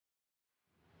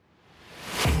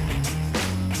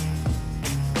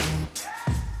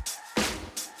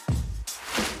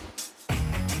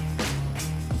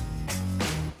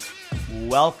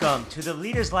Welcome to the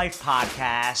Leaders Life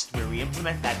podcast, where we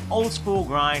implement that old school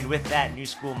grind with that new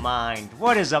school mind.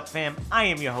 What is up, fam? I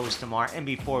am your host, Tamar, and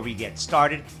before we get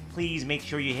started, please make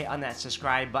sure you hit on that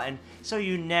subscribe button so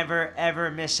you never ever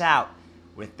miss out.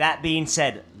 With that being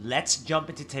said, let's jump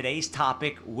into today's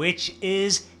topic, which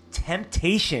is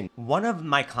temptation. One of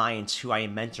my clients who I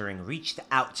am mentoring reached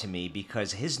out to me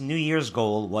because his New Year's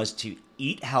goal was to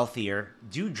eat healthier,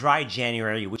 do dry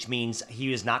January, which means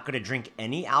he is not going to drink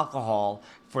any alcohol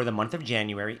for the month of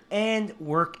January, and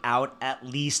work out at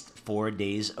least 4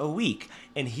 days a week.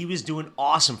 And he was doing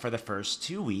awesome for the first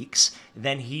 2 weeks.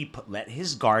 Then he let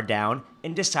his guard down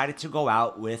and decided to go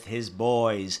out with his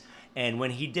boys. And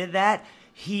when he did that,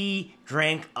 he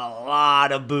drank a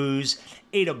lot of booze,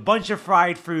 ate a bunch of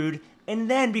fried food, and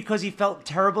then because he felt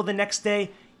terrible the next day,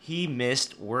 he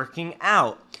missed working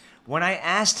out. When I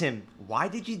asked him, why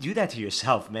did you do that to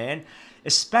yourself, man?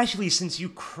 Especially since you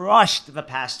crushed the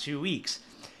past 2 weeks.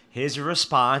 His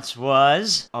response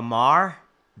was, Amar,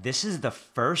 this is the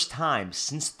first time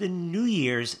since the New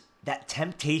Year's that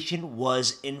temptation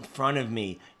was in front of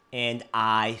me, and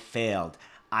I failed.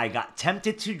 I got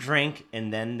tempted to drink,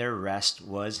 and then the rest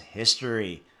was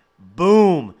history.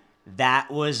 Boom!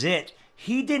 That was it.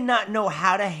 He did not know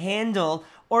how to handle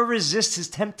or resist his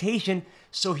temptation,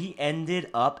 so he ended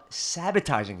up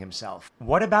sabotaging himself.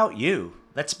 What about you?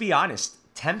 Let's be honest.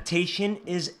 Temptation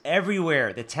is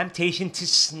everywhere. The temptation to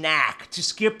snack, to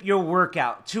skip your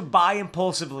workout, to buy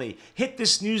impulsively, hit the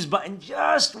snooze button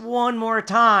just one more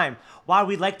time. While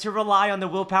we like to rely on the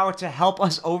willpower to help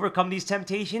us overcome these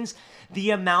temptations,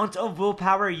 the amount of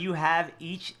willpower you have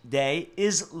each day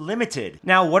is limited.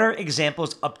 Now, what are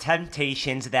examples of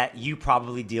temptations that you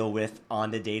probably deal with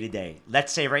on the day-to-day?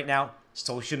 Let's say right now,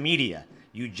 social media.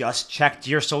 You just checked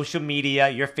your social media,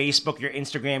 your Facebook, your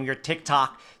Instagram, your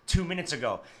TikTok 2 minutes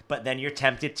ago, but then you're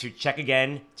tempted to check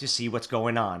again to see what's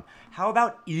going on. How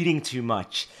about eating too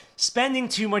much, spending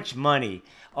too much money,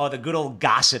 or the good old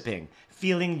gossiping,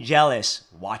 feeling jealous,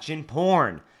 watching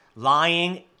porn,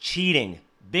 lying, cheating,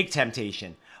 big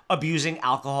temptation, abusing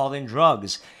alcohol and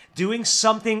drugs, doing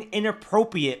something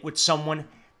inappropriate with someone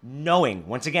knowing.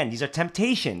 Once again, these are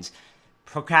temptations.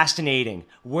 Procrastinating,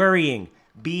 worrying,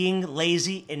 being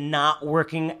lazy, and not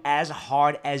working as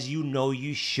hard as you know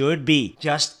you should be.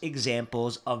 Just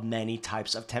examples of many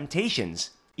types of temptations.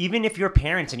 Even if you're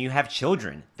parents and you have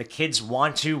children, the kids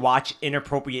want to watch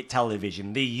inappropriate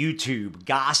television, the YouTube,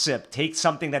 gossip, take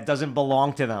something that doesn't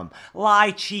belong to them,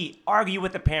 lie, cheat, argue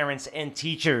with the parents and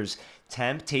teachers.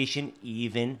 Temptation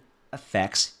even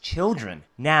affects children.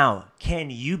 Now, can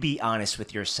you be honest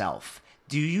with yourself?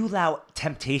 Do you allow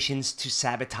temptations to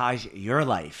sabotage your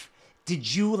life?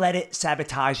 Did you let it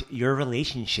sabotage your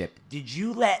relationship? Did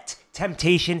you let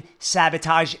temptation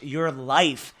sabotage your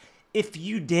life? If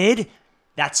you did,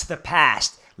 that's the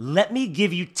past. Let me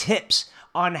give you tips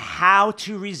on how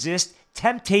to resist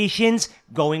temptations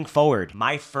going forward.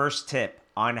 My first tip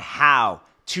on how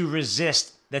to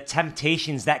resist the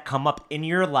temptations that come up in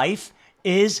your life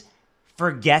is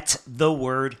forget the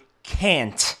word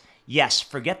can't. Yes,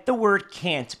 forget the word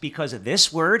can't, because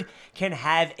this word can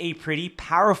have a pretty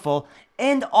powerful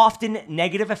and often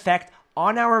negative effect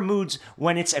on our moods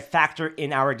when it's a factor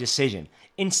in our decision.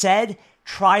 Instead,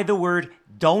 try the word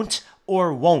don't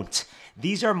or won't.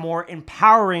 These are more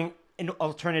empowering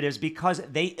alternatives because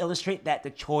they illustrate that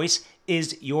the choice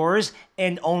is yours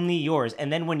and only yours.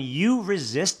 And then when you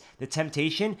resist the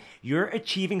temptation, you're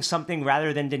achieving something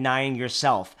rather than denying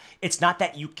yourself. It's not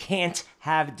that you can't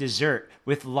have dessert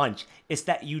with lunch. It's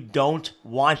that you don't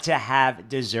want to have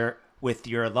dessert with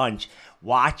your lunch.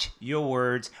 Watch your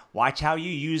words. Watch how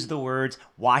you use the words.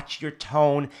 Watch your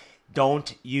tone.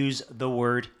 Don't use the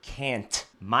word can't.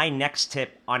 My next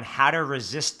tip on how to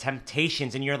resist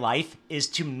temptations in your life is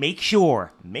to make sure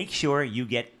you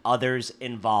get others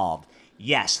involved.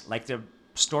 Yes, like the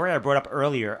story I brought up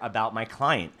earlier about my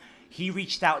client. He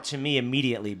reached out to me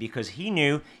immediately because he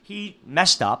knew he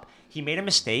messed up, he made a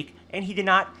mistake, and he did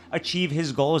not achieve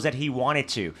his goals that he wanted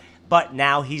to. But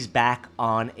now he's back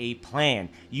on a plan.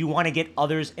 You want to get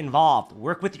others involved.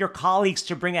 Work with your colleagues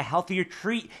to bring a healthier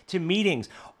treat to meetings,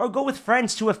 or go with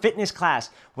friends to a fitness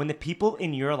class. When the people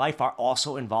in your life are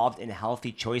also involved in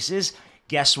healthy choices,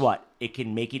 guess what? It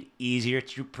can make it easier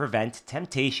to prevent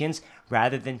temptations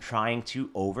rather than trying to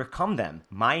overcome them.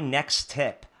 My next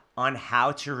tip on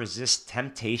how to resist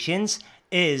temptations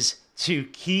is to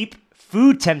keep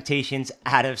food temptations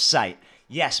out of sight.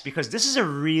 Yes, because this is a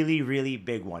really, really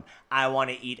big one. I want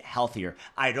to eat healthier.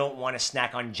 I don't want to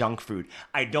snack on junk food.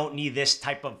 I don't need this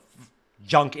type of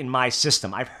junk in my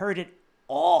system. I've heard it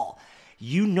all.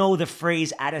 You know the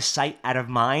phrase out of sight, out of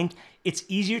mind. It's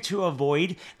easier to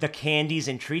avoid the candies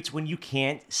and treats when you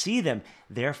can't see them.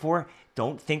 Therefore,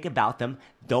 don't think about them.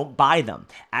 Don't buy them.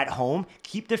 At home,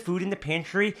 keep the food in the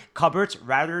pantry cupboards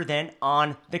rather than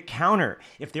on the counter.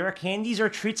 If there are candies or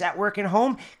treats at work and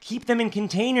home, keep them in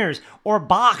containers or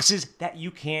boxes that you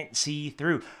can't see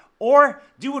through. Or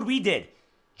do what we did.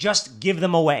 Just give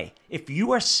them away. If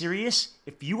you are serious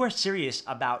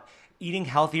about eating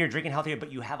healthier, drinking healthier,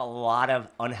 but you have a lot of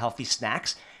unhealthy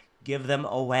snacks, give them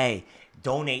away.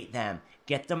 Donate them.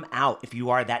 Get them out if you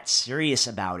are that serious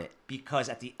about it. Because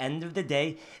at the end of the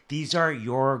day, these are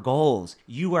your goals.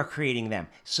 You are creating them.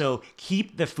 So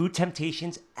keep the food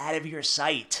temptations out of your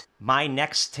sight. My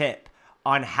next tip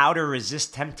on how to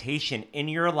resist temptation in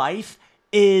your life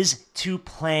is to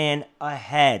plan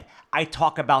ahead. I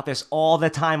talk about this all the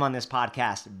time on this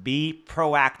podcast. Be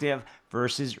proactive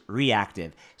versus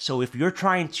reactive. So if you're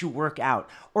trying to work out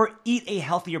or eat a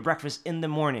healthier breakfast in the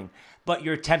morning, but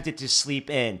you're tempted to sleep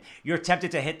in, you're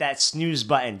tempted to hit that snooze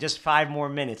button, just 5 more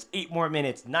minutes, 8 more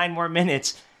minutes, 9 more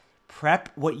minutes, prep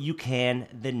what you can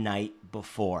the night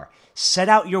before. Set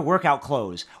out your workout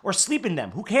clothes or sleep in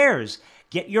them. Who cares?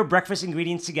 Get your breakfast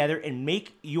ingredients together and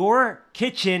make sure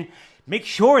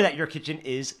that your kitchen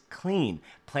is clean.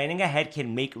 Planning ahead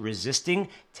can make resisting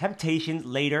temptation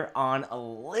later on a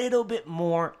little bit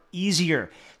more easier.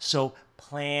 So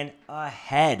plan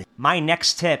ahead. My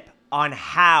next tip on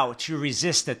how to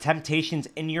resist the temptations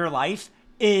in your life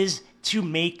is to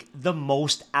make the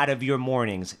most out of your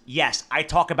mornings. Yes, I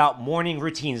talk about morning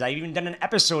routines. I've even done an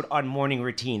episode on morning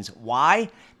routines. Why?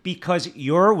 Because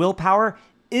your willpower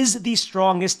is the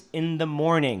strongest in the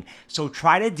morning. So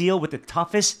try to deal with the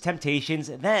toughest temptations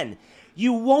then.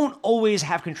 You won't always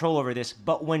have control over this,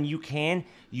 but when you can,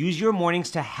 use your mornings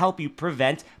to help you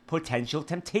prevent potential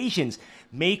temptations.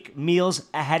 Make meals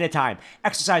ahead of time.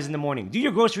 Exercise in the morning. Do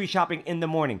your grocery shopping in the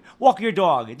morning. Walk your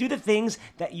dog. Do the things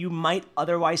that you might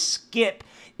otherwise skip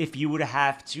if you would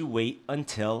have to wait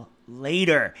until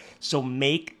later. So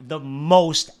make the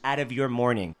most out of your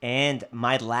morning. And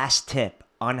my last tip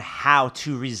on how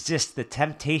to resist the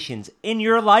temptations in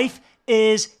your life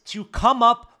is to come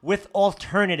up with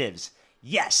alternatives.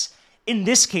 Yes, in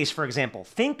this case, for example,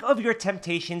 think of your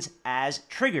temptations as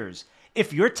triggers.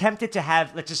 If you're tempted to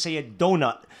have, let's just say, a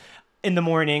donut in the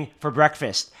morning for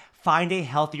breakfast, find a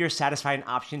healthier, satisfying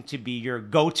option to be your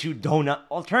go-to donut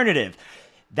alternative.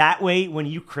 That way, when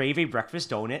you crave a breakfast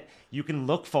donut, you can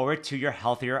look forward to your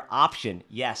healthier option.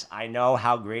 Yes, I know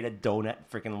how great a donut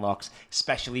freaking looks,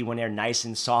 especially when they're nice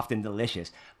and soft and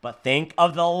delicious. But think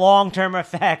of the long-term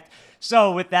effect.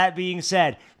 So with that being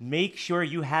said, make sure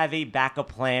you have a backup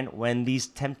plan when these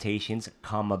temptations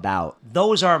come about.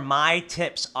 Those are my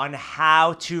tips on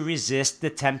how to resist the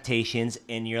temptations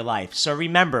in your life. So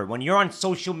remember, when you're on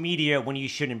social media when you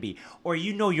shouldn't be, or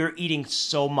you know you're eating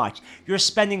so much, you're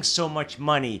spending so much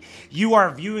money, you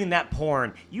are viewing that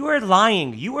porn, you are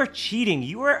lying, you are cheating,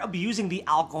 you are abusing the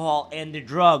alcohol and the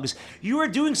drugs, you are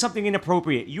doing something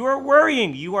inappropriate, you are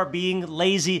worrying, you are being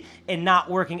lazy and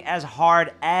not working as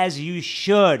hard as you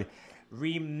should.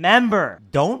 Remember,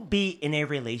 don't be in a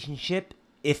relationship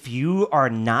if you are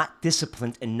not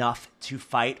disciplined enough to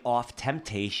fight off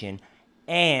temptation,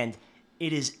 and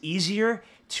it is easier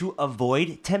to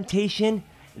avoid temptation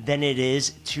than it is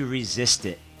to resist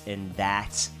it. And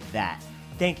that's that.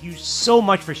 Thank you so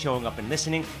much for showing up and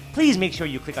listening. Please make sure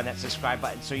you click on that subscribe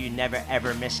button so you never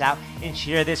ever miss out, and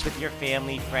share this with your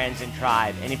family, friends, and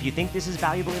tribe. And if you think this is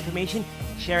valuable information,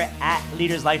 share it at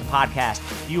Leaders Life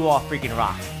Podcast. You all freaking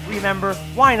rock. Remember,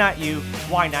 why not you?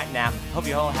 Why not now? Hope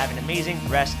you all have an amazing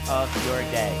rest of your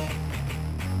day.